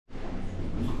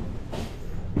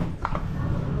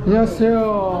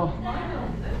안녕하세요.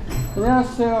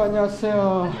 안녕하세요.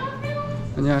 안녕하세요.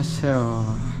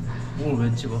 안녕하세요. 오늘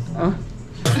왜 찍어? 어?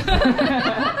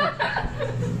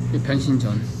 이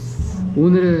변신전.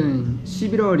 오늘은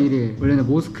 11월 1일. 원래는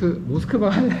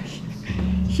모스크바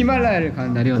히말라야를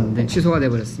가는 날이었는데 취소가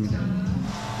돼버렸습니다.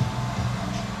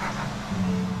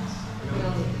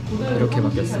 이렇게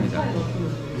바뀌었습니다.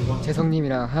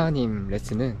 재성님이랑 하하님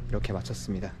레슨은 이렇게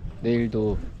마쳤습니다.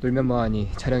 내일도 놀면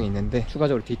뭐하니 촬영이 있는데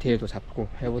추가적으로 디테일도 잡고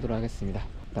해보도록 하겠습니다.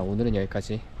 일단 오늘은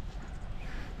여기까지.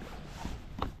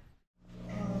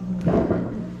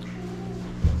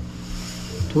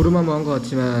 도루마무한 것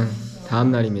같지만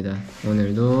다음 날입니다.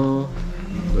 오늘도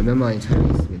놀면 뭐하니 촬영이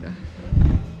있습니다.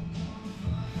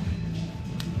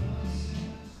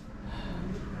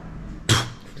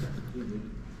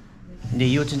 근데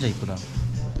이 옷 진짜 이쁘다.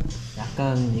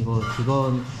 약간 이거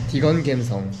디건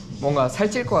감성. 뭔가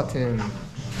살찔 것 같은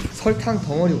설탕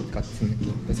덩어리 옷 같은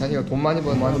느낌. 사실 돈 많이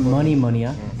버는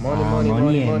머니야?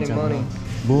 머니.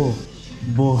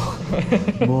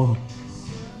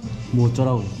 뭐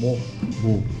어쩌라고?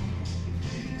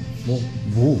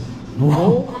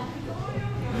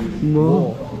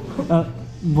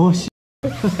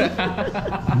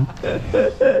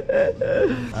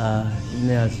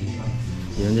 힘내야지.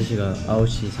 현재 시간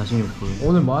 9시 46분.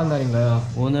 오늘 뭐한 날인가요?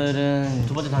 오늘은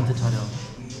두 번째 단체 촬영.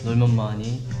 놀면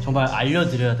뭐하니. 정말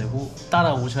알려드려야 되고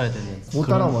따라오셔야 되는. 못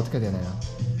따라오면 어떻게 되나요?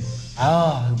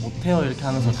 못해요 이렇게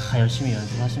하면서 다 열심히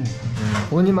연습하십니다.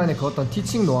 본인만의 그 어떤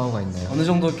티칭 노하우가 있나요? 어느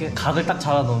정도 이렇게 각을 딱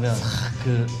잡아 놓으면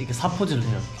이렇게 사포즈를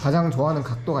해요. 가장 좋아하는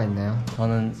각도가 있나요?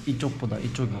 저는 이쪽보다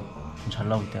이쪽이 좀 잘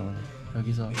나오기 때문에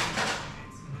여기서 이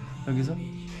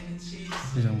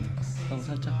정도 하고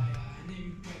살짝.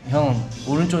 형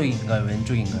오른쪽인가요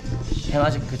왼쪽인가요? 형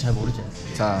아직 잘 모르지?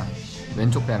 자,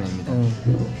 왼쪽 뺨입니다.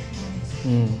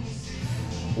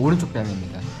 오른쪽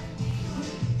뺨입니다.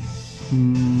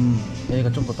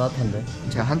 여기가 좀 더 따뜻한데?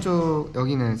 제가 한쪽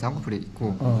여기는 쌍꺼풀이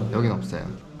있고 여기는 없어요.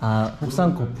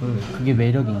 흑쌍꺼풀. 그게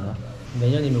매력인가?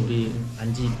 내년이면 우리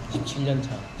안지 17년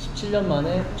차. 17년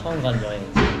만에 처음 간 여행.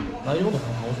 나 일본도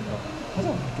가고 싶다. 가자.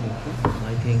 좀 먹고.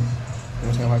 화이팅.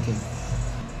 영창 화이팅.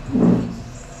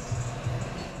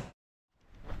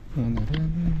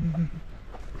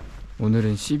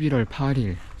 오늘은 11월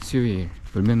 8일 수요일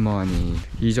놀면 뭐하니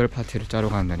 2절 파티를 짜러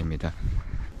가는 날입니다.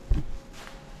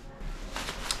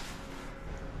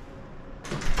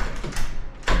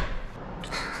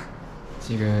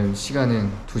 지금 시간은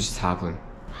 2시 4분.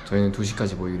 저희는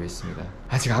 2시까지 모이기로 했습니다.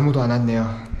 아직 아무도 안 왔네요.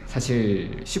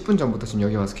 사실 10분 전부터 지금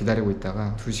여기 와서 기다리고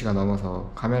있다가 2시가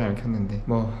넘어서 카메라를 켰는데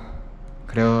뭐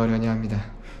그러려니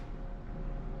합니다.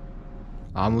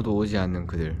 아무도 오지 않는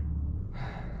그들.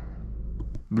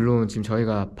 물론 지금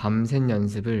저희가 밤샘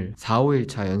연습을 4,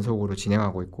 5일차 연속으로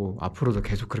진행하고 있고 앞으로도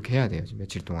계속 그렇게 해야 돼요. 지금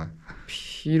며칠 동안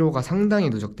피로가 상당히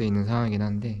누적돼 있는 상황이긴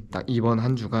한데 딱 이번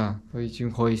한 주가 저희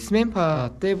지금 거의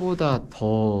스맨파 때보다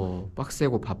더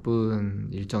빡세고 바쁜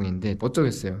일정인데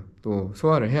어쩌겠어요. 또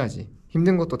소화를 해야지.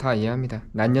 힘든 것도 다 이해합니다.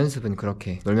 낮 연습은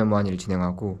그렇게 놀면 뭐하니를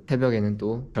진행하고 새벽에는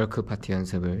또 별크 파티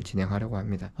연습을 진행하려고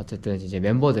합니다. 어쨌든 이제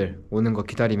멤버들 오는 거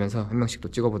기다리면서 한 명씩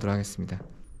또 찍어보도록 하겠습니다.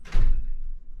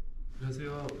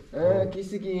 안녕하세요. 네,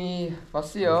 기스기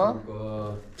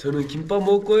왔어요. 저는 김밥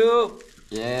먹고요.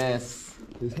 예스.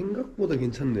 생각보다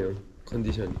괜찮네요.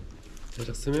 컨디션이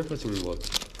살짝 스매파 찍는 것 같아.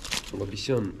 뭔가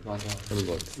미션 맞아. 하는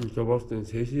것 같아. 제가 봤을 때는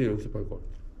 3시에 연습할 것 같아.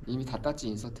 이미 다 땄지.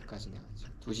 인서트까지 내가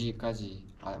 2시까지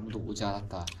아무도 오지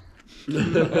않았다.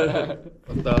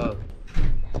 맞다.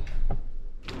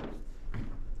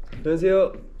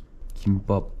 안녕하세요.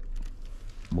 김밥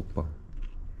먹방.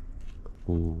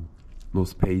 오, 노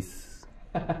스페이스.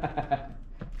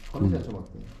 컨디션 좀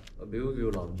어때? 매우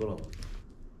기운 안 돌아.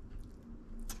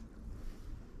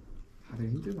 다들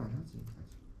힘들만 하지.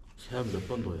 체압 몇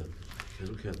번 더 해야 돼.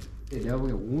 계속 해야 돼. 근데 내가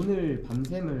보기엔 오늘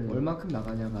밤샘을 얼마큼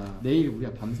나가냐가 내일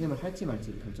우리가 밤샘을 할지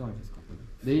말지를 결정할 수 있을 것 같거든.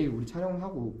 내일 우리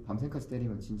촬영하고 밤샘까지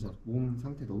때리면 진짜 몸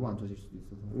상태 너무 안 좋아질 수도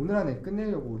있어서 오늘 안에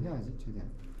끝내려고 해야지 최대한.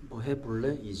 뭐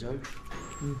해볼래? 2절?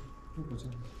 응, 해보자.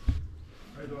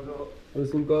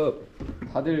 안녕하십니까.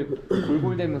 다들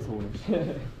골골대면서 오늘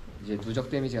이제 누적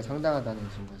데미지가 상당하다는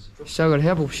증거지. 시작을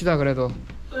해봅시다. 그래도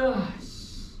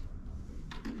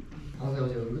방금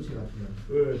어제 응급실 갔어요.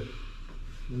 왜?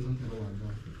 눈 상태 너무 안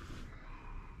좋아서.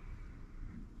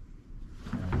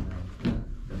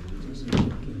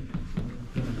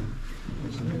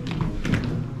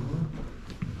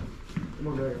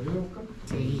 음악 내가 해볼까?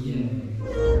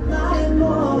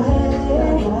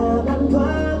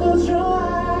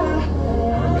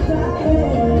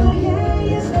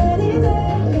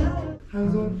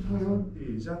 한손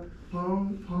시작.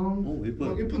 펑펑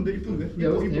이쁜데?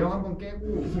 여기서 내용 한번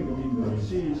깨고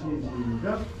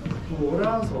시작.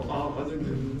 돌아서. 아 맞아요.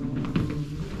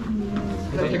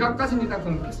 대각까지는 일단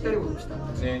그럼 패스 때리고 봅시다.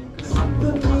 네.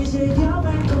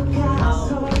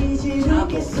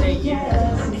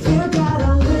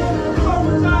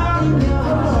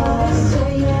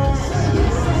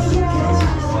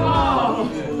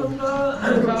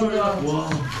 와,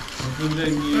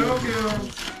 선생님.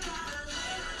 해볼게요.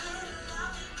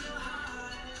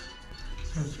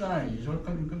 시간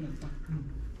 2절까지 끝냈다.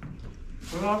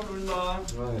 고맙습니다.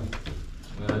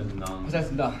 수고하셨습니다.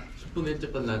 고생했습니다. 10분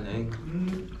일찍 끝나네.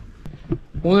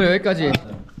 오늘 여기까지.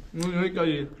 오늘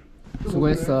여기까지.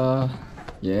 수고했어.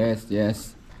 Yes,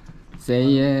 yes.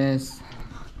 Say yes.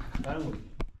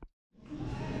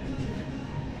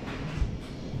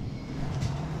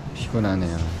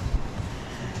 피곤하네요.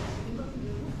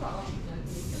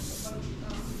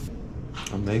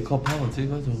 메이크업 하고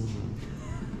찍어줘.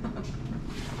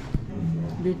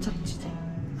 밀착 취재.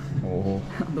 오.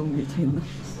 너무 밀착했나?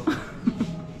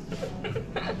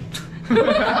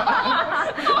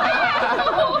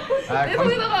 내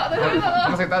손에다가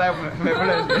평생 따라해볼래.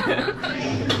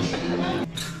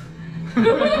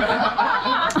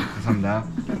 감사합니다.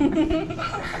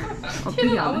 어떻게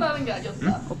해야 돼? 아무나 하는 게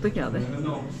아니었다. 어떻게 해야 돼?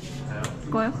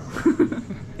 꺼요?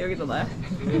 여기도 나요?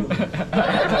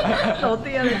 나 어떻게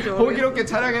해야 될지 모르겠어. 호기롭게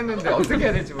촬영했는데 어떻게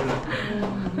해야 될지 몰라.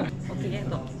 어떻게 해?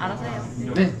 너 알아서 해요.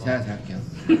 네, 제가 할게요.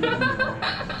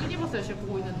 휴니버스 열심히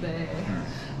보고 있는데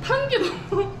탄 게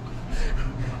너무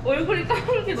얼굴이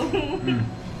까만 게 너무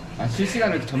아,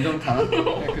 실시간으로 이렇게 점점 타나?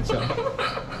 네, 그쵸.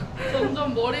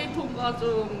 점점 머리통과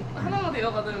좀 하나가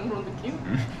되어가는 그런 느낌?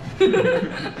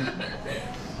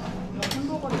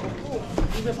 햄버거를 먹고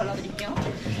입에 발라드릴게요.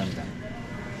 감사합니다.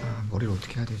 아, 머리를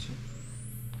어떻게 해야 되지?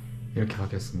 이렇게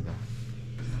바뀌었습니다.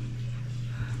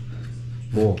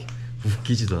 뭐?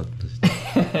 웃기지도 않다.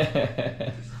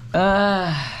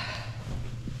 아,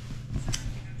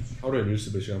 하루에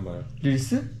릴스 몇 시간 봐요?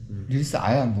 릴스? 릴스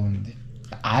아예 안 보는데.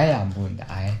 아예 안 보는데,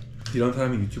 아예. 이런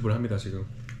사람이 유튜브를 합니다 지금.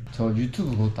 저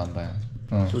유튜브 그것도 안 봐요.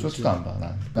 쇼츠도 안 봐.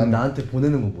 난 나한테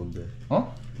보내는 건 뭔데?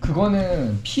 어?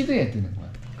 그거는 피드에 뜨는 거야.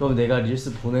 그럼 내가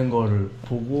릴스 보낸 거를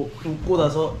보고 웃고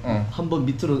나서 한번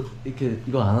밑으로 이렇게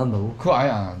이거 안 한다고? 그거 아예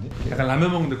안 하는데? 약간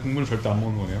라면 먹는데 국물을 절대 안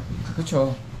먹는 거네요.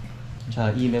 그쵸.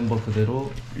 자, 이 멤버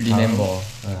그대로 리멤버.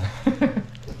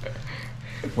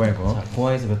 뭐야 이거? 자,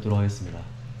 공항에서 뵙도록 하겠습니다.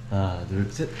 하나, 둘,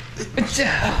 셋. 으쌰!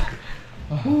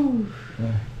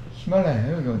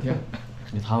 히말라야 여기 어디야?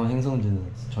 이제 다음 행성지는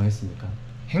정했습니까?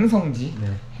 행성지? 네.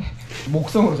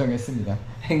 목성으로 정했습니다.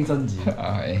 행선지.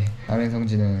 아 예. 다음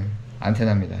행성지는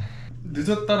안테나입니다.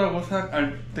 늦었다라고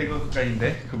생각할 때가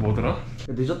가까이인데 그 뭐더라?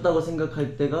 늦었다고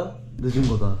생각할 때가 늦은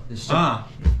거다. 아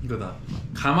이거다.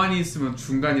 가만히 있으면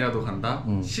중간이라도 간다.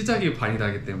 응. 시작이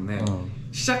반이다기 때문에 어.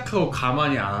 시작하고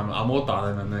가만히 안 하면 아무것도 안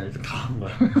하면은 일단 다 한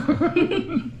거야.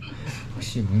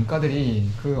 혹시 문과들이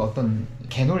그 어떤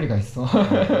개논리가 있어.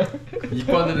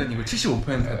 이과들은 이거 75%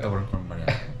 했다고 그럴 거란 말이야.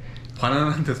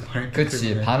 반은 데서 반했기 그치.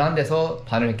 때문에. 반 한 데서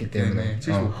반을 했기 때문에.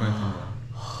 75%인 거야.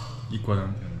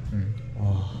 이과들한테는.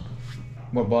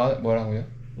 뭐라고요?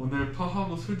 오늘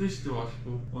파하고 술 드시지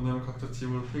마시고 오늘은 각자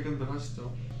집으로 퇴근들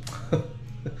하시죠.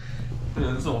 또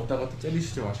연습 없다가 또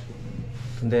때리시지 마시고.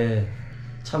 근데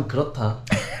참 그렇다.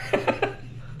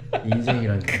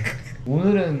 인생이라는 게.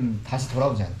 오늘은 다시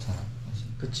돌아오지 않잖아. 사실.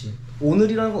 그치.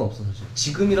 오늘이라는 건 없어 사실.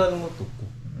 지금이라는 것도 없고.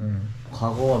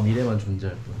 과거와 미래만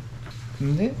존재할 거야.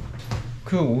 근데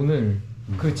그 오늘,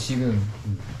 그 지금,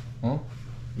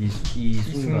 이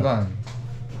순간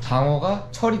방어가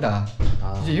철이다.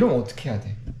 아. 이제 이러면 어떻게 해야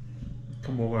돼?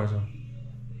 돈 먹어야죠.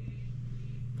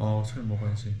 술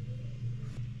먹어야지.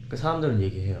 그 사람들은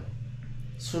얘기해요.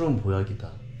 술은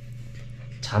보약이다.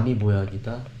 잠이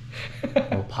보약이다.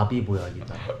 밥이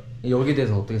보약이다. 여기에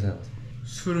대해서 어떻게 생각하세요?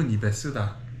 술은 입에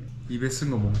쓰다. 입에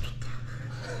쓴 거 몸 좋다.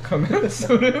 그러면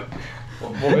술은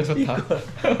몸에 좋다.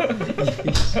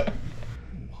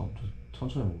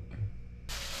 천천히 먹을게.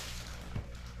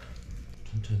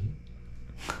 천천히?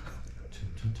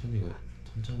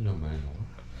 천천히란 말이 나와?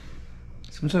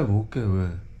 천천히 먹을게. 왜?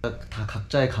 다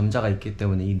각자의 감자가 있기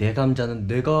때문에 이 내 감자는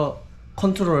내가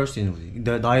컨트롤할 수 있는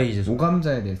거지. 나의 이제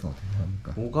오감자에 대해서 어떻게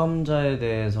생각합니까? 오감자에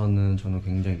대해서는 저는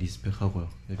굉장히 리스펙하고요.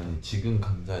 아니 지금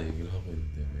감자 얘기를 하고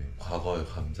있는데 왜 과거의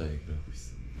감자 얘기를 하고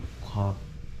있어?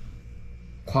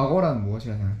 과거란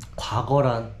무엇이라 생각해?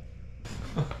 과거란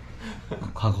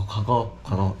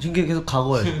과거 신기해. 계속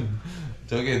과거야.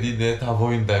 저게 네 다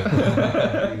보인다.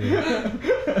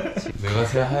 내가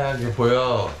새하얗게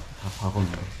보여. 다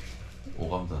과거인데.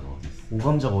 오감자는 어디 있어?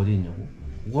 오감자가 어디 있냐고?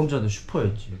 오감자는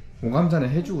슈퍼였지. 오감자는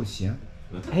해주 옷이야?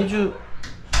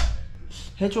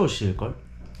 해조씨일걸?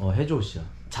 해조씨야.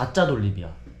 자자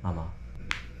돌립이야 아마.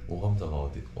 오감자가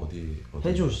어디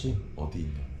해조씨 어디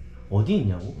있냐? 어디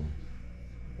있냐고?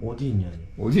 어디 있냐니?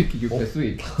 어디 이렇게 뱃속에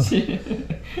있겠지?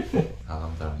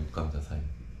 사감자랑 육감자 사이.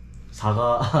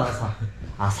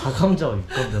 사감자와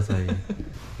육감자 사이.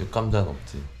 육감자는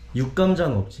없지.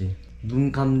 육감자는 없지.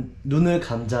 눈을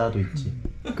감자도 있지.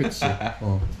 그치.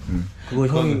 그거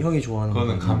형이 좋아하는 거.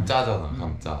 그거는 감자잖아.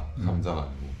 감자가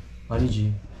아니고.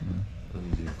 아니지.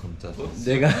 아니지 감자.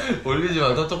 내가 올리지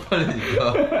마. 더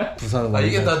쪽팔리니까. 부산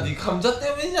이게 다 네 감자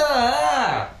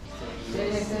때문이잖아.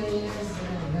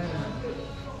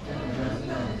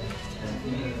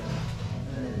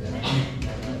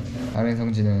 남의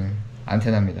성지는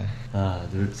안테나입니다. 하나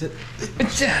둘 셋.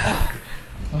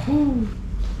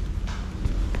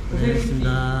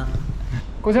 고생했습니다.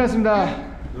 고생하셨습니다.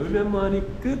 놀면 뭐하니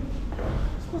끝.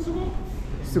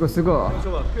 쓰고.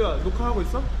 잠깐만, 큐야 녹화하고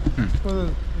있어?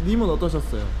 그러면 님은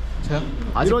어떠셨어요? 저요?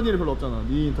 이런 일이 별로 없잖아.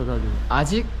 니 인터뷰 할 일.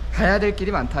 아직 가야 될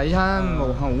길이 많다. 한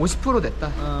 50% 됐다.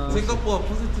 생각보다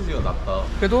퍼센티지가 낮다.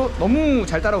 그래도 너무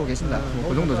잘 따라오고 계신다.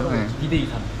 그 정도죠. 네. 2대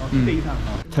이상. 2대 이상.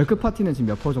 절급 파티는 지금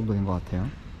몇 % 정도 된 것 같아요?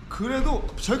 그래도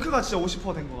절크가 진짜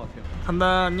 50% 된 것 같아요.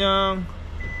 간다, 안녕.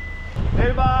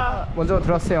 내일 봐. 먼저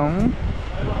들어왔어요.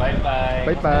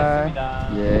 바이바이.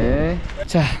 예.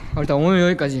 자, 일단 오늘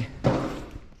여기까지.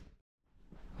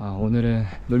 오늘은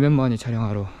놀면 뭐하니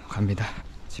촬영하러 갑니다.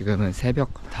 지금은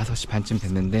새벽 5시 반쯤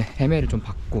됐는데 헤매를 좀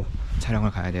받고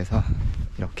촬영을 가야 돼서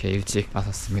이렇게 일찍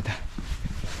나섰습니다.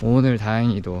 오늘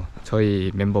다행히도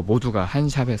저희 멤버 모두가 한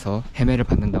샵에서 헤매를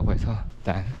받는다고 해서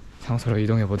일단 장소로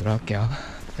이동해 보도록 할게요.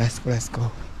 렛츠고.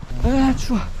 아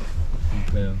추워.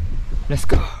 왜요?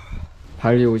 렛츠고.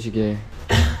 발리 오시게.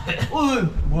 뭐야?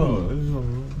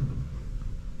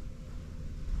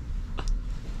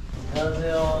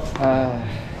 안녕하세요.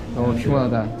 너무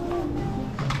피곤하다.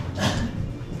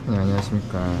 네,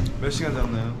 안녕하십니까. 몇 시간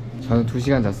잤나요? 저는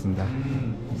 2시간 잤습니다.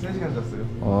 3시간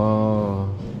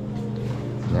잤어요.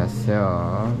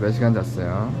 안녕하세요. 몇 시간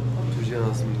잤어요? 2시간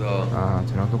왔습니다.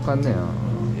 저랑 똑같네요.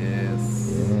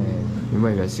 예스. 예.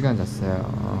 이번에 몇 시간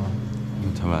잤어요?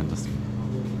 잠을 안 잤습니다.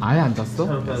 아예 안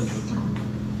잤어?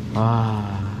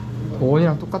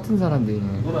 도원이랑 똑같은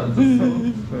사람들이네.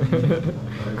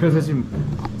 그래서 지금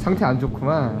상태 안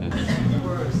좋구만.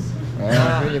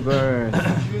 휴니버스.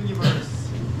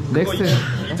 넥스트.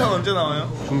 2탄 언제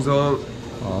나와요? 충성.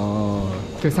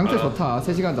 그 상태 좋다.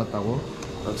 3시간 잤다고.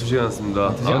 2시간 왔습니다.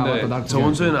 2시간 왔다, 근데 나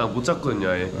저번 2시간. 주에는 못 잤거든요.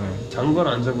 아예. 잔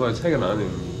거랑 안 잔 거랑 차이가 나네요.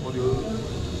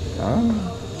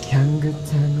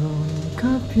 향긋한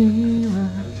커피와.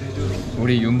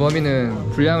 우리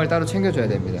윤범이는 분량을 따로 챙겨줘야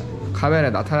됩니다.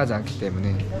 카메라에 나타나지 않기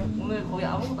때문에. 오늘 거의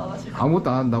아무것도 안 하시고 아무것도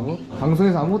안 한다고?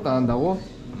 방송에서 아무것도 안 한다고?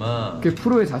 그게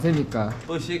프로의 자세니까.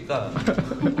 또시까.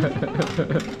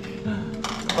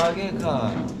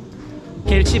 빠게카.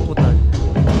 겔치보다.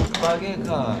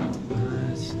 빠게카.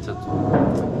 진짜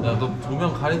좀. 야, 너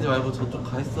조명 가리지 말고 저쪽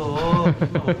가 있어.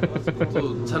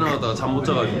 또 촬영하다가 잠 못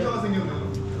자가지고.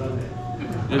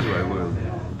 이러지 말고요.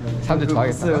 사람들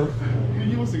좋아하겠다.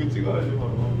 휴니버스 이거 찍어야지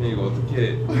바로. 형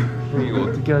이거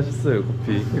어떻게 하셨어요,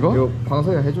 커피? 이거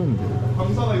광석이가 해줬는데.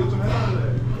 강사가 이거 좀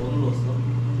해달래. 뭐 눌렀어?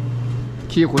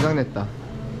 기계 고장냈다.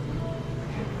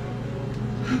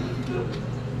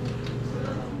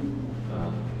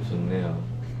 좋네요.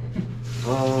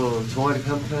 종아리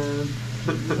편편.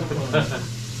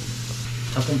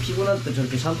 가끔 피곤할 때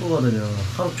저렇게 샴푸 받으면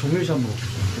하루 종일 샴푸 먹고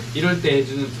싶어. 이럴 때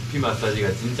해주는 두피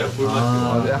마사지가 진짜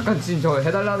꿀맛이야. 약간 지금 저거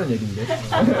해달라는 얘긴데.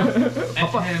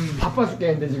 바빠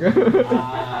죽겠는데 지금.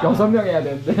 6명 해야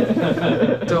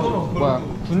되는데. 저 뭐야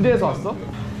군대에서 왔어?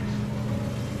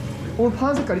 오늘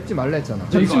파란 색깔 입지 말라 했잖아.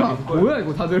 입지 마. 뭐야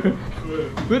이거 다들.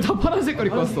 왜 다 파란 색깔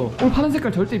입고 왔어? 오늘 파란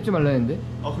색깔 절대 입지 말라 했는데.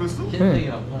 그랬어?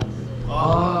 흰색이랑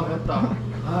파란색. 맞다.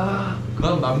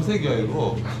 난 남색이야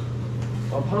이거.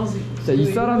 파란색. 진짜 이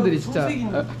사람들이 진짜.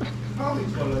 파란색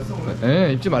입지 말라 했어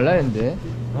오늘? 입지 말라 했는데.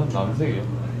 난 남색이야.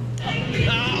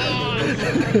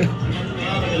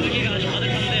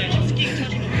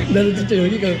 나는 진짜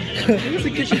여기가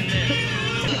스케치.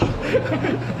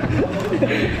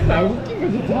 웃긴 거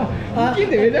진짜.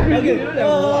 웃긴데 왜 자꾸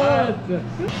이러냐고.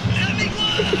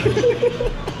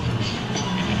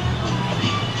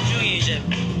 주영이 이제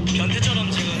변태처럼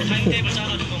지금 타임테이블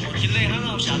짜가지고 뭐 딜레이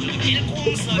하나 없이 아주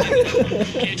일공스하게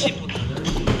갤치보다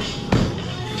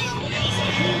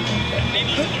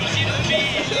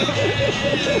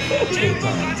제육도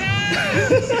가자!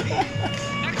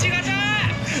 낙지 가자!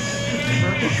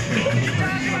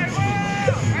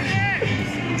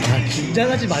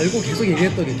 긴장하지 말고 계속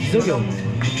얘기했더니 기적이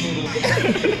없네.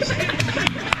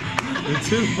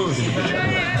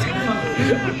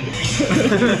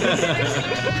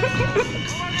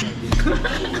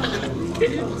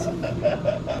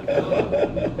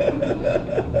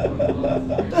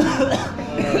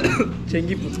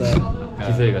 쟁기쁘다.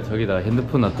 기서이가 저기다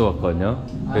핸드폰 놔둬왔거든요.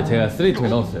 그래서 제가 쓰레기통에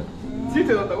넣었어요.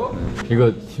 쓰레기통에 넣었다고?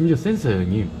 이거 심지어 센서예요,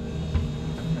 형님.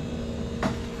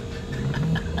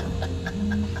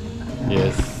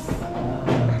 예스.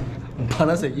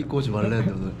 파란색 입고 오지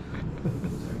말랬는데 오늘.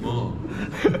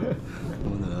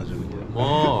 오늘 아주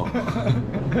그냥.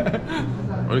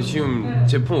 아니 지금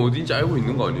제품 어딘지 알고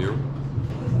있는 거 아니에요?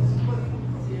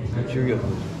 기억이 안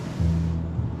나죠.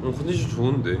 컨디션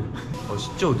좋은데. 아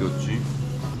진짜 어디였지?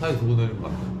 사이 두고 다니는 거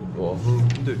같아. 와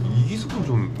근데 이기숙은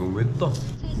좀 너무했다.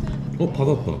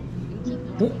 받았다.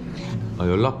 아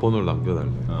연락번호를 남겨달래.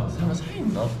 사람 사이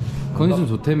있나? 컨디션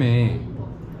좋다며.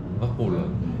 갖고 올라.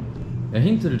 야,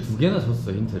 힌트를 2개나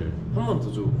줬어, 힌트를. 한 번 더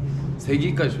줘.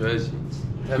 3개까지 줘야지.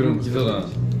 그럼 기서가.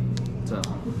 자.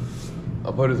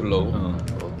 아 버려둘라고? 어.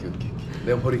 오케이.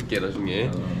 내가 버릴게 나중에.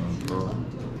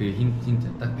 그 힌트.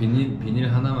 딱 비닐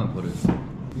하나만 버려줘.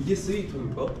 이게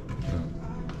쓰레기통인가?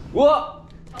 우와!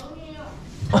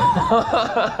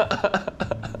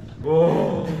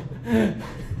 와.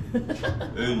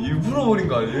 일부러 버린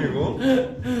거 아니에요 이거?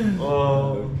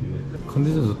 와.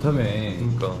 컨디션 좋다며.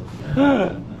 그러니까.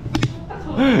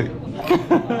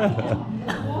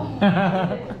 아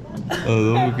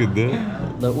너무 웃긴데?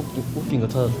 나 웃긴 거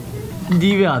찾아줘.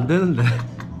 니 왜 안 되는데?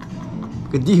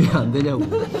 그 니 왜 안 되냐고.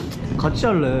 같이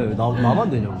할래. 나만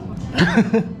되냐고.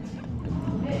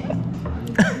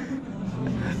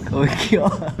 귀여워.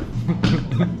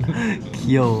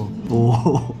 귀여워. 오,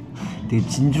 되게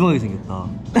진중하게 생겼다.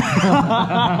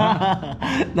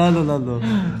 나도.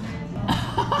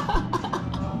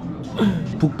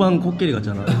 북방 코끼리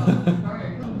같잖아.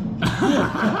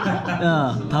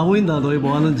 야, 다 보인다. 너희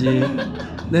뭐 하는지.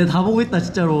 내 다 보고 있다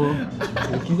진짜로.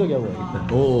 기석이 하고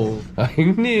와야겠다. 오. 아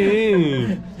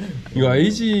형님 이거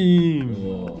아니지.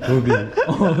 도비.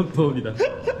 도비다.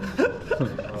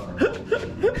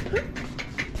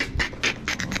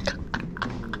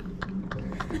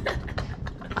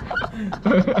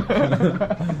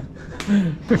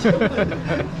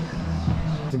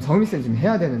 지금 성미쌤 지금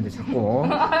해야 되는데 자꾸.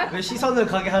 왜 시선을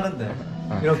가게 하는데?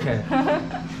 이렇게.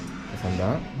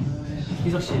 감사합니다.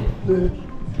 희석 씨.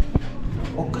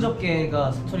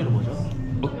 엊그저께가 스토리로 뭐죠?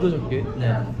 엊그저께?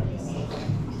 네.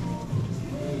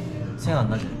 생각 안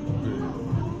나지?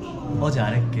 어제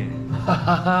안 했게.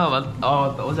 맞다.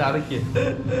 어제 안 할게.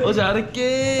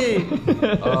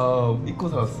 아 잊고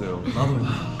살았어요. 나도.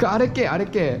 그 아랫게.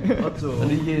 맞죠.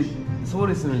 근데 이게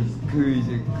서울에 있으면 그게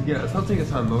사투리가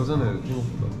잘 안 나오잖아요.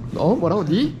 생각보다. 뭐라고?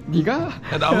 니가?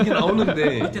 나오긴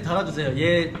나오는데. 밑에 달아주세요.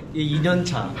 얘 2년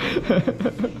차.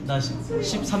 나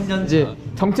 13년 이제 차.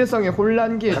 정체성의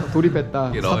혼란기에 돌입했다.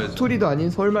 이게 나와야죠. 사투리도 아닌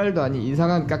서울말도 아닌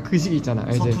이상한 그 시기 있잖아.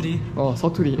 이제. 서투리?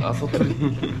 서투리. 아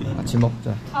서투리. 아침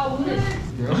먹자. 아 오늘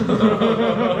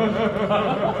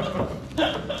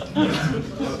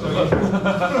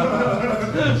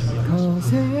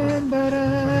거센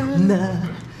바람 나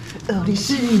어린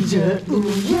시절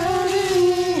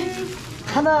우연히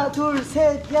하나 둘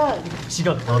셋 야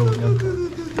지각 바로 그냥.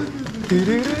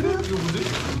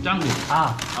 짱구.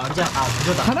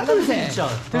 그거다. 하나 둘 셋.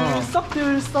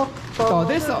 들썩.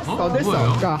 떠들썩.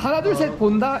 그러니까 하나 둘 셋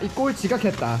본다 이 꼴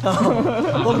지각했다.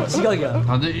 너 지각이야.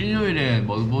 다들 일요일에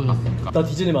뭐 보셨습니까? 나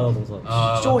디즈니 만화동산.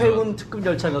 쇼해군 특급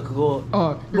열차가 그거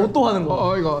로또 하는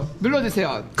거. 이거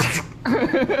눌러주세요.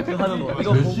 그거 하는 거.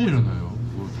 이거 몇 보고. 시에 일어나요?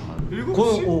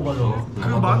 7시? 오 맞아. 그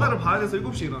만화를 봐야 돼서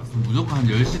 7시에 일어났어. 무조건 한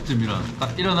 10시쯤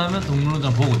딱 일어나면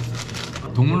동물농장 보고 있어요.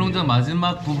 동물농장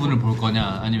마지막 부분을 볼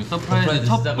거냐 아니면 서프라이즈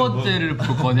첫 번째를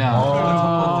볼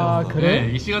거냐. 그래?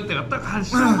 네, 이 시간대가 딱 한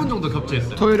 15분 정도 겹쳐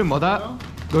있어요. 토요일은 뭐다?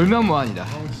 놀면 뭐하니다.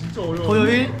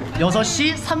 토요일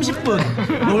 6시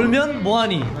 30분 놀면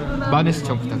뭐하니. 많은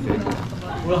시청 부탁드립니다.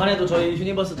 올 한해도 저희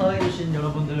휴니버스 사랑해주신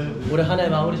여러분들 올해 한해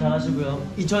마무리 잘 하시고요.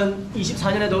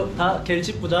 2024년에도 다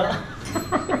갤칩 부자.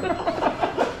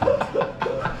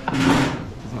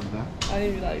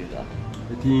 아닙니다.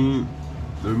 화이팅.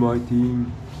 놀면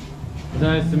화이팅.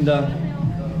 고생하셨습니다.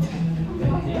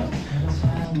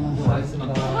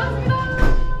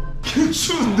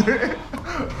 개추운데?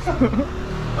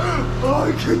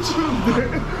 개추운데?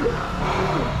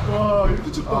 와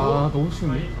이렇게 춥다고? 너무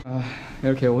추운데?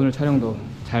 이렇게 오늘 촬영도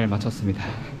잘 마쳤습니다.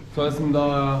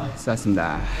 수고하셨습니다.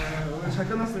 수고하셨습니다. 오늘 잘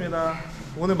끝났습니다.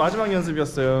 오늘 마지막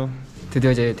연습이었어요.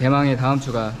 드디어 이제 대망의 다음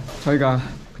주가 저희가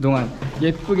그동안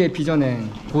예쁘게 빚어낸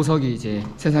보석이 이제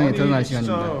세상에 드러날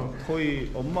시간입니다. 진짜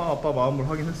거의 엄마 아빠 마음을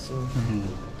하긴 했어.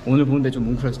 오늘 보는데 좀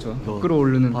뭉클했죠.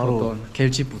 끌어오르는 바로 어떤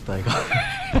갤칩 붙다 이거.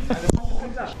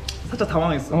 살짝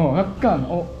당황했어. 약간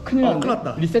큰일 났네. 큰일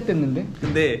났다. 리셋됐는데.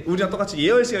 근데 우리랑 똑같이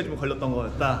예열 시간이 좀 걸렸던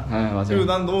거였다. 맞아요. 그리고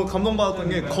난 너무 감동받았던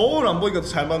게 거울 안 보니까 더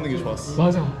잘 맞는 게 좋았어.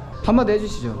 맞아. 한마디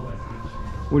해주시죠.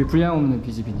 우리 분량 없는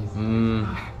비지비님.